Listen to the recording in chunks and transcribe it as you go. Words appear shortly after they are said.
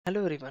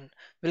Hello everyone,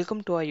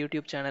 welcome to our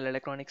YouTube channel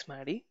Electronics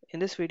Maddy. In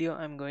this video,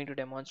 I'm going to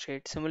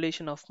demonstrate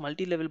simulation of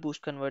multi-level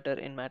boost converter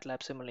in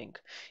MATLAB SIMULINK.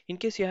 In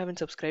case you haven't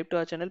subscribed to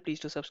our channel, please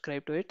do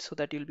subscribe to it so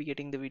that you'll be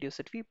getting the videos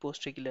that we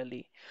post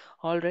regularly.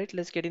 Alright,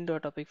 let's get into our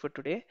topic for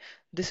today.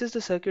 This is the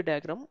circuit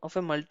diagram of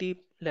a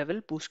multi-level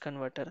boost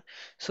converter.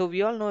 So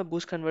we all know a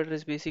boost converter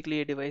is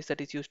basically a device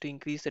that is used to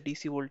increase the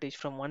DC voltage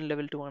from one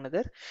level to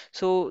another.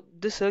 So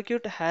this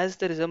circuit has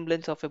the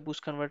resemblance of a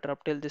boost converter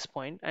up till this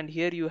point, and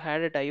here you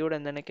had a diode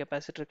and then a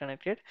capacitor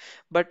connected,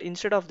 but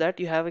instead of that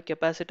you have a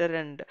capacitor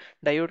and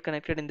diode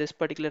connected in this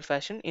particular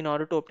fashion in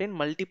order to obtain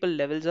multiple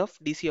levels of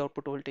DC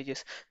output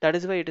voltages. That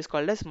is why it is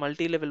called as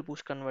multi-level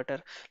boost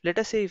converter. Let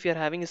us say if you are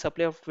having a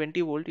supply of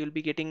 20 volt, you'll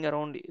be getting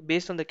around,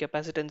 based on the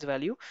capacitance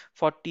value,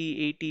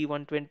 40, 80,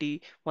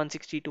 120,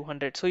 160,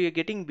 200. So you're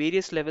getting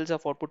various levels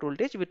of output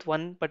voltage with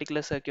one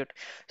particular circuit.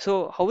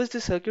 So how is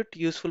this circuit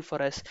useful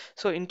for us?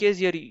 So in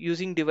case you're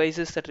using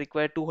devices that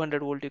require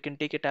 200 volt, you can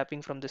take a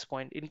tapping from this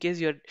point. In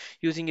case you're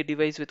using a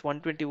device with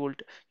 120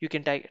 volt, you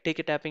can take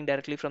a tapping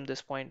directly from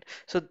this point.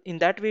 So in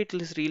that way it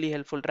is really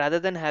helpful rather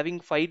than having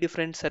five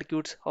different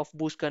circuits of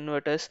boost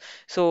converters,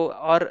 so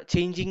or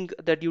changing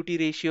the duty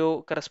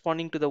ratio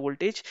corresponding to the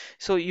voltage.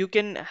 So you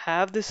can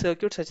have this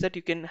circuit such that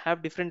you can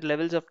have different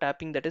levels of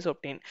tapping that is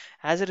obtained.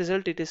 As a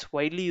result, it is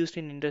widely used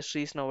in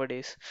industries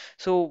nowadays.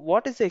 So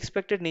what is the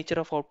expected nature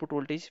of output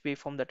voltage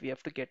waveform that we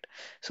have to get?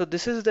 So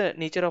this is the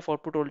nature of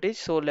output voltage.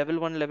 So level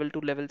 1, level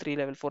 2, level 3,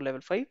 level 4, level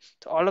 5.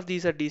 So all of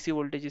these are DC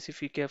voltages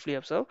if you carefully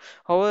observe.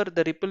 However,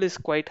 the ripple is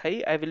quite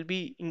high. I will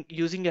be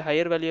using a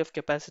higher value of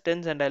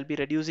capacitance and I'll be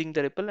reducing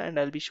the ripple, and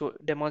I'll be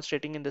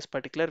demonstrating in this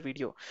particular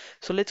video.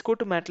 So let's go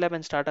to MATLAB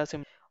and start our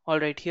sim.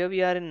 Alright, here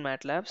we are in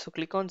MATLAB. So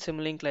click on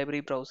Simulink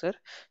library browser.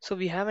 So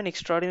we have an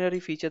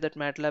extraordinary feature that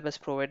MATLAB has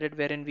provided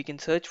wherein we can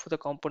search for the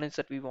components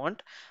that we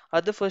want.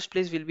 At the first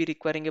place, we'll be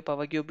requiring a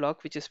PowerGeo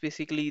block, which is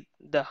basically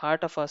the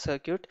heart of our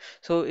circuit.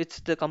 So it's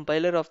the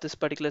compiler of this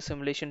particular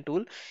simulation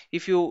tool.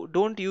 If you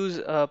don't use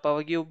a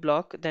PowerGeo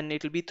block, then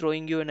it will be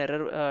throwing you an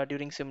error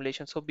during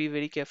simulation. So be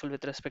very careful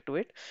with respect to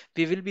it.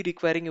 We will be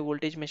requiring a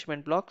voltage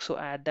measurement block, so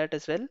add that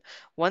as well.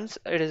 Once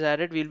it is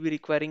added, we'll be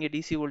requiring a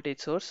DC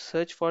voltage source.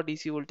 Search for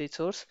DC voltage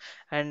source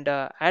and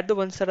add the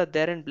ones that are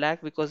there in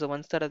black, because the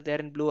ones that are there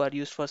in blue are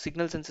used for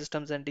signals and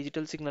systems and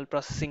digital signal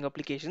processing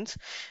applications.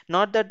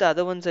 Not that the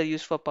other ones are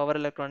used for power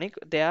electronic,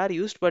 they are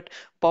used, but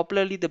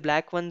popularly the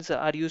black ones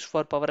are used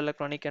for power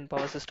electronic and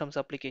power systems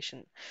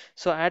application.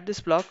 So add this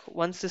block.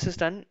 Once this is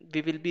done,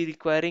 we will be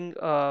requiring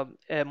a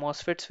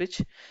MOSFET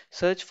switch.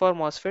 Search for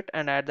MOSFET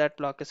and add that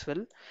block as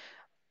well.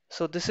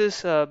 So this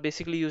is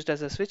basically used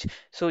as a switch.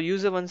 So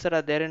use the ones that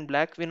are there in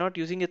black. We're not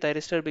using a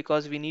thyristor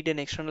because we need an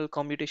external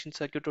commutation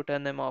circuit to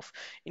turn them off.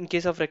 In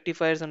case of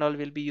rectifiers and all,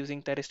 we'll be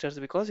using thyristors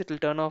because it will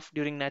turn off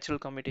during natural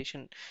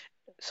commutation.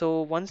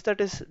 So once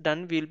that is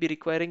done, we'll be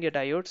requiring a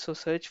diode. So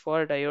search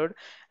for a diode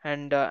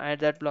and add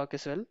that block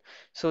as well.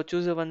 So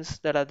choose the ones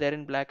that are there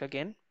in black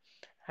again,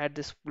 add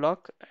this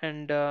block,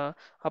 and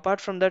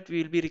apart from that,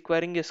 we will be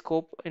requiring a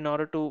scope in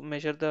order to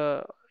measure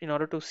the, in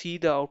order to see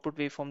the output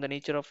waveform, the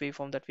nature of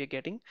waveform that we are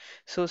getting.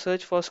 So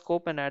search for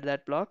scope and add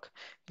that block.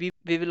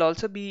 We will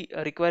also be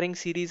requiring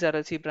series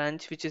RLC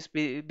branch, which is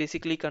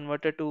basically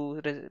converted to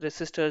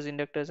resistors,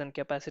 inductors and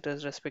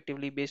capacitors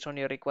respectively based on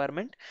your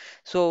requirement.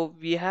 So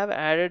we have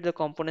added the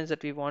components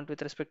that we want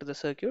with respect to the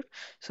circuit.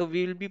 So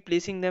we will be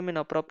placing them in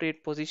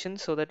appropriate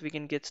positions so that we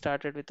can get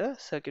started with the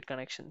circuit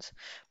connections.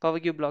 Power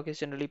cube block is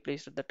generally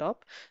placed at the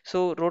top.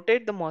 So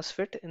rotate the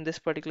MOSFET in this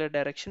particular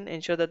direction.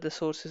 Ensure that the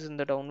source is in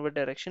the downward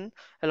direction.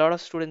 A lot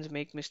of students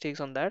make mistakes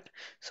on that.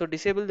 So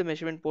disable the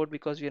measurement port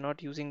because we are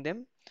not using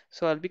them.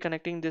 So I'll be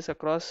connecting this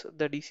across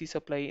the DC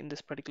supply in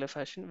this particular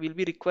fashion. We'll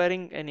be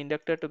requiring an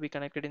inductor to be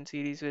connected in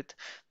series with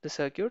the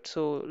circuit.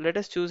 So let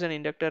us choose an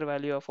inductor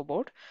value of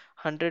about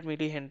 100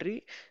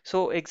 millihenry.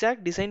 So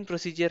exact design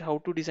procedure, how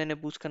to design a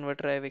boost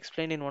converter, I have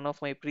explained in one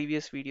of my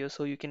previous videos,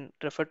 so you can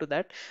refer to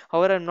that.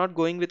 However, I'm not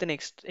going with an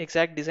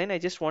exact design. I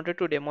just wanted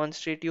to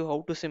demonstrate you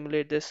how to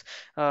simulate this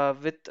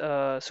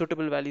with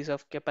suitable values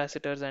of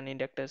capacitors and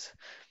inductors.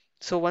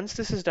 So once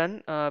this is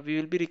done, we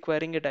will be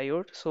requiring a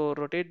diode. So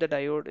rotate the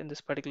diode in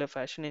this particular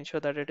fashion, ensure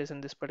that it is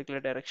in this particular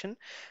direction,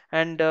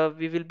 and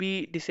we will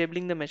be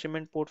disabling the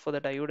measurement port for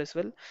the diode as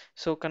well.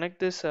 So connect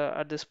this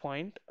at this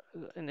point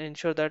and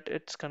ensure that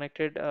it's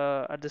connected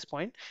at this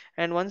point.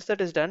 And once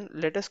that is done,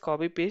 let us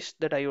copy paste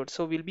the diode.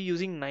 So we'll be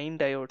using 9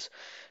 diodes.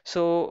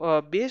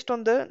 So based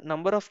on the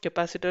number of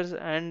capacitors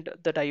and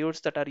the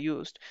diodes that are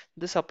used,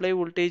 the supply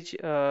voltage,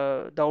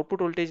 the output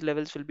voltage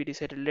levels will be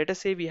decided. Let us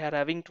say we are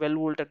having 12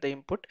 volt at the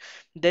input,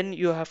 then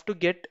you have to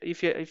get,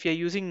 if you're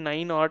using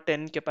 9 or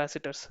 10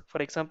 capacitors,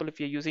 for example, if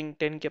you're using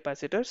 10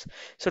 capacitors,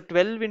 so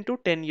 12 into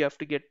 10 you have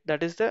to get,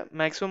 that is the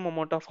maximum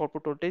amount of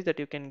output voltage that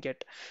you can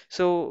get.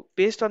 So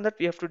based on that,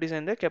 we have to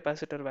design the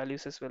capacitor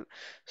values as well.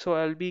 So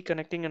I'll be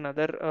connecting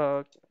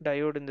another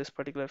diode in this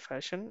particular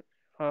fashion.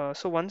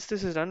 So once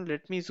this is done,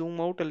 let me zoom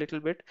out a little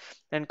bit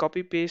and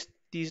copy paste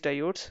these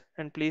diodes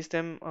and place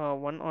them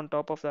one on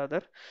top of the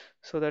other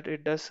so that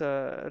it does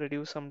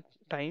reduce some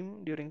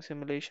time during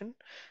simulation.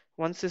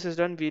 Once this is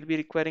done, we'll be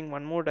requiring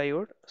one more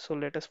diode. So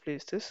let us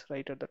place this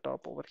right at the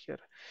top over here.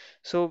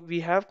 So we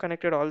have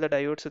connected all the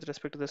diodes with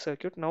respect to the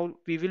circuit. Now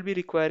we will be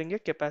requiring a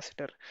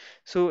capacitor.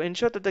 So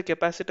ensure that the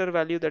capacitor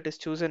value that is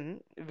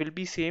chosen will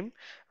be same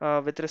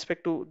with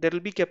respect to, there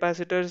will be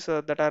capacitors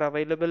that are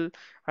available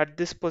at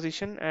this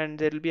position, and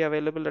they will be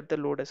available at the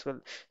load as well.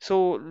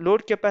 So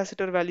load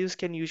capacitor values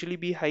can usually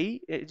be high,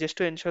 just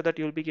to ensure that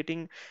you will be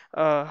getting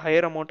a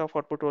higher amount of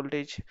output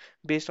voltage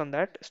based on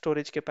that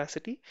storage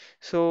capacity.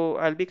 So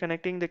I'll be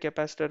connecting the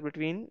capacitor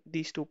between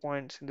these 2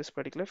 points in this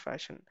particular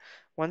fashion.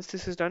 Once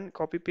this is done,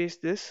 copy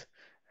paste this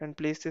and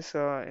place this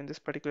in this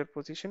particular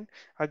position.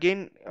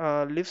 Again,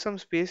 leave some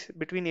space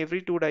between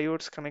every two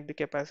diodes, connect the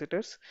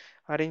capacitors,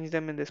 arrange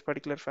them in this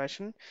particular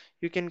fashion.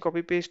 You can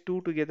copy paste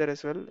two together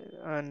as well,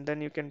 and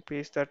then you can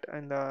paste that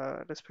in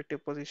the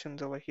respective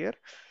positions over here.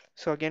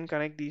 So again,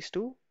 connect these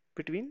two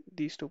between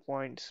these 2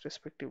 points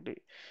respectively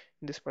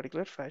in this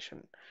particular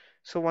fashion.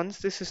 So once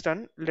this is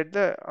done, let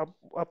the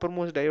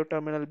uppermost diode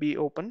terminal be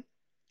open.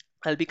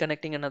 I'll be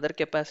connecting another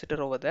capacitor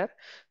over there.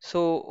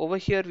 So over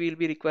here we'll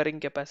be requiring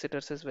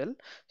capacitors as well.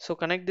 So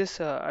connect this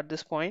at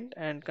this point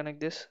and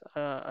connect this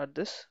at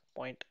this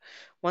point.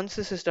 Once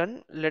this is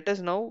done, let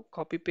us now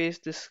copy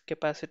paste this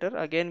capacitor.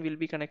 Again, we'll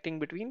be connecting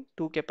between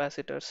two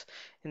capacitors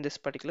in this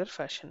particular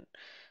fashion.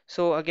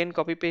 So again,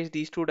 copy paste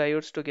these two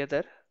diodes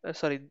together,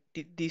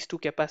 these two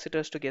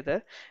capacitors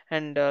together,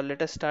 and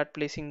let us start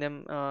placing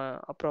them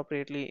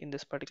appropriately in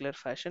this particular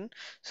fashion.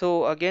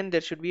 So again,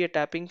 there should be a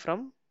tapping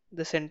from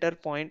the center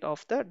point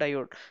of the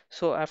diode.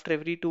 So after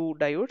every two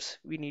diodes,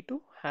 we need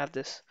to have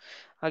this.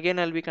 Again,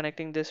 I'll be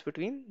connecting this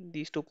between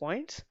these 2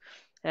 points,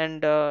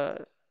 and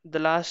the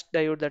last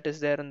diode that is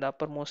there in the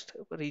uppermost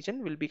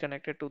region will be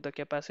connected to the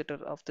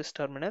capacitor of this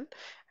terminal,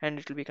 and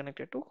it will be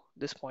connected to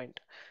this point.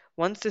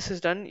 Once this is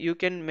done, you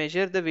can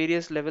measure the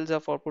various levels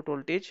of output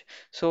voltage.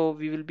 So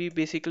we will be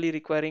basically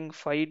requiring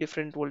 5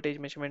 different voltage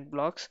measurement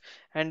blocks,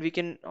 and we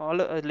can all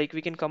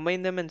we can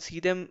combine them and see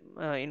them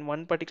in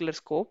one particular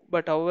scope.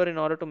 But however, in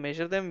order to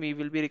measure them, we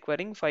will be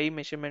requiring 5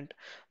 measurement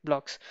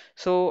blocks.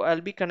 So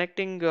I'll be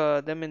connecting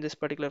them in this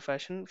particular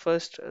fashion.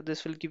 First,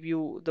 this will give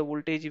you the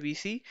voltage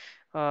VC,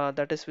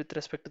 that is with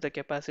respect to the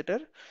capacitor,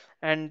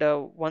 and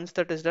once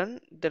that is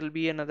done, there will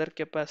be another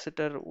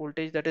capacitor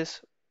voltage that is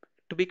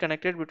to be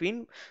connected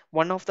between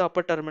one of the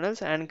upper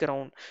terminals and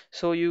ground.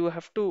 So you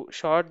have to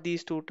short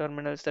these two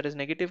terminals, that is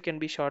negative can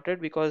be shorted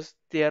because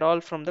they are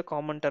all from the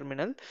common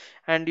terminal,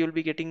 and you'll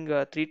be getting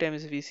 3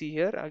 times VC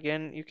here.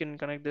 Again, you can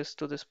connect this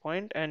to this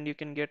point, and you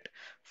can get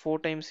 4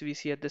 times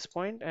VC at this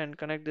point, and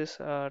connect this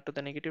to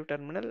the negative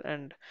terminal,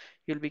 and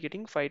you'll be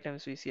getting 5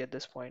 times VC at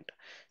this point.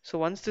 So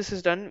once this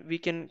is done, we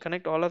can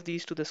connect all of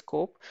these to the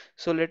scope.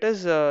 So let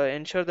us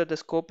ensure that the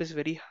scope is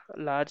very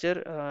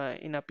larger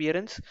in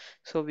appearance,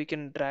 so we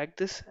can drag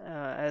this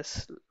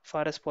as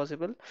far as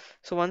possible.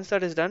 So once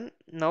that is done,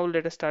 now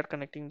let us start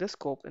connecting the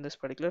scope in this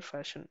particular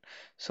fashion.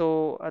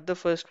 So at the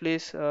first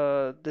place,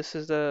 this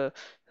is the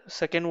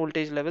second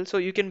voltage level. So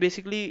you can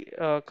basically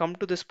come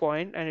to this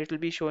point, and it will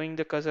be showing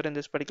the cursor in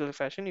this particular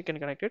fashion. You can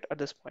connect it at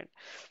this point.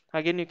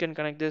 Again, you can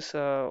connect this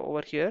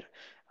over here.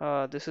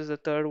 This is the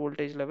third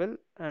voltage level,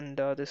 and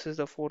this is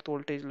the fourth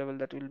voltage level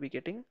that we'll be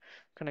getting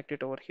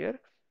connected over here,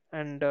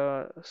 and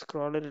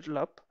scroll a little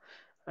up,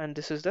 and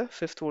this is the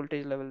fifth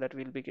voltage level that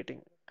we'll be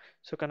getting.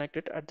 So connect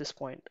it at this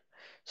point.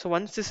 So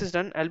once this is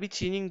done, I'll be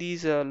changing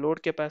these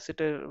load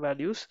capacitor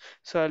values.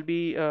 So I'll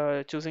be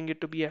choosing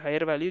it to be a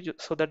higher value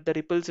so that the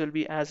ripples will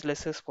be as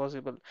less as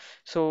possible.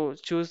 So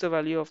choose the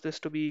value of this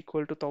to be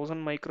equal to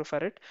 1000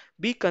 microfarad.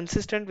 Be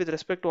consistent with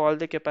respect to all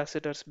the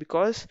capacitors,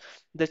 because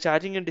the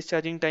charging and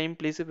discharging time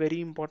plays a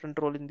very important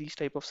role in these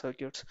type of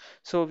circuits.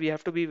 So we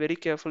have to be very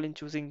careful in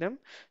choosing them.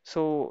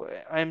 So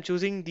I am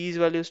choosing these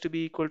values to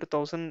be equal to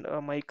 1000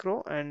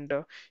 micro, and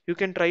you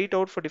can try it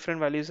out for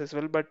different values as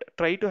well, but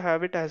try to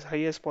have it as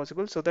high as possible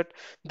so that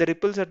the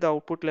ripples at the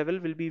output level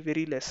will be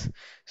very less.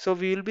 So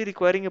we will be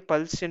requiring a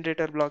pulse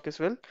generator block as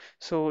well.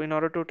 So in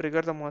order to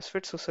trigger the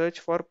MOSFET, so search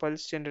for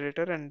pulse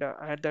generator and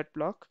add that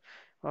block.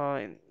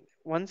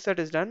 Once that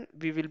is done,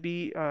 we will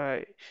be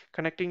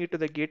connecting it to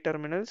the gate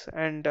terminals,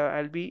 and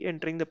I'll be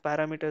entering the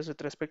parameters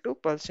with respect to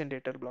pulse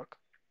generator block.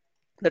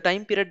 The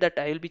time period that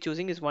I will be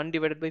choosing is 1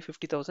 divided by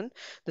 50,000.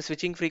 The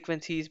switching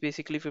frequency is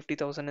basically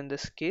 50,000 in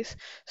this case.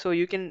 So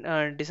you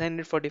can design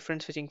it for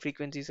different switching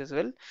frequencies as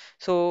well.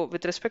 So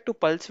with respect to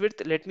pulse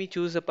width, let me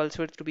choose the pulse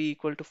width to be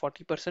equal to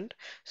 40%.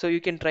 So you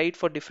can try it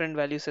for different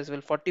values as well.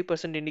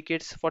 40%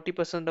 indicates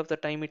 40% of the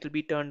time it will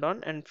be turned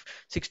on, and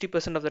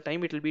 60% of the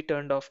time it will be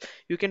turned off.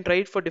 You can try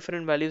it for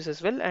different values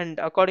as well, and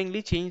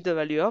accordingly change the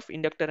value of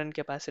inductor and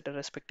capacitor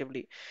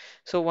respectively.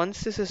 So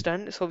once this is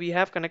done, so we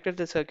have connected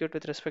the circuit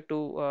with respect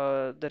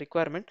to the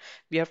requirement.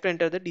 We have to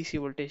enter the DC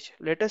voltage.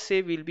 Let us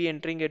say we'll be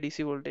entering a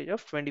DC voltage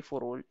of 24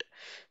 volt.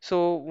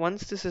 So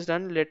once this is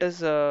done, let us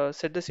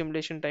set the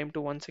simulation time to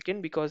 1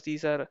 second, because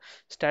these are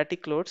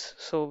static loads,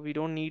 so we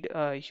don't need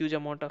a huge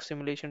amount of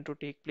simulation to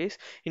take place.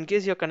 In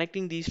case you're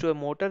connecting these to a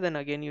motor, then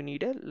again you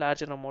need a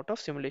larger amount of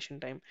simulation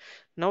time.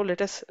 Now let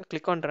us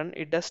click on run.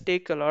 It does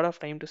take a lot of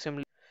time to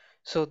simulate.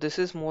 So this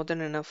is more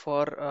than enough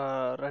for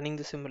running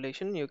the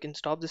simulation. You can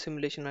stop the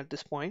simulation at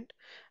this point,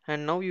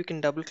 and now you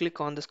can double click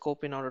on the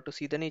scope in order to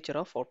see the nature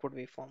of output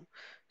waveform.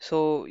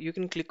 So you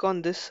can click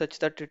on this such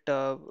that it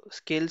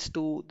scales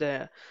to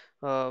the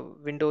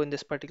window in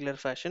this particular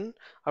fashion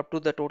up to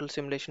the total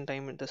simulation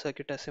time the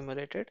circuit has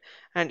simulated.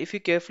 And if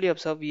you carefully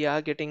observe, we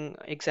are getting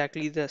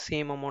exactly the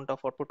same amount of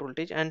output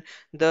voltage, and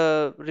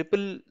the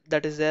ripple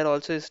that is there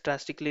also is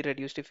drastically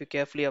reduced. If you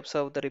carefully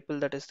observe the ripple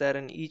that is there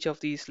in each of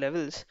these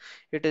levels,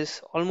 it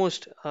is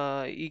almost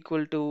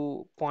equal to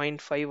zero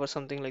point 0.5 or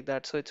something like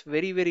that. So it's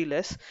very, very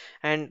less,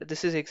 and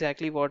this is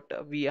exactly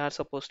what we are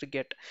supposed to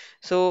get.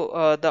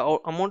 So the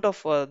amount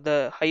of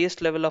the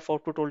highest level of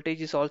output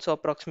voltage is also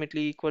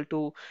approximately equal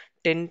to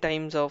 10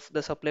 times of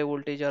the supply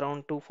voltage,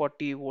 around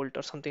 240 volt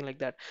or something like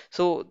that.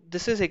 So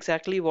this is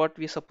exactly what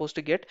we're supposed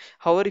to get.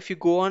 However, if you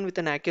go on with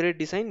an accurate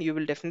design, you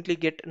will definitely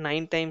get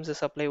 9 times the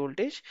supply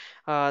voltage.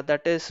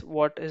 That is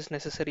what is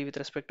necessary with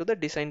respect to the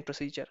design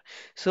procedure.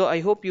 So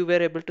I hope you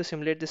were able to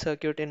simulate the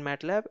circuit in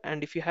MATLAB,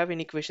 and if you have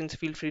any questions,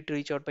 feel free to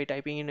reach out by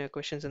typing in your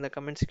questions in the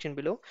comment section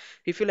below.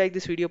 If you like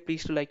this video,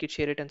 please do like it,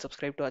 share it, and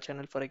subscribe to our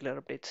channel for regular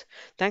updates.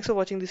 Thanks for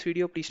watching this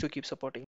video. Please do keep supporting.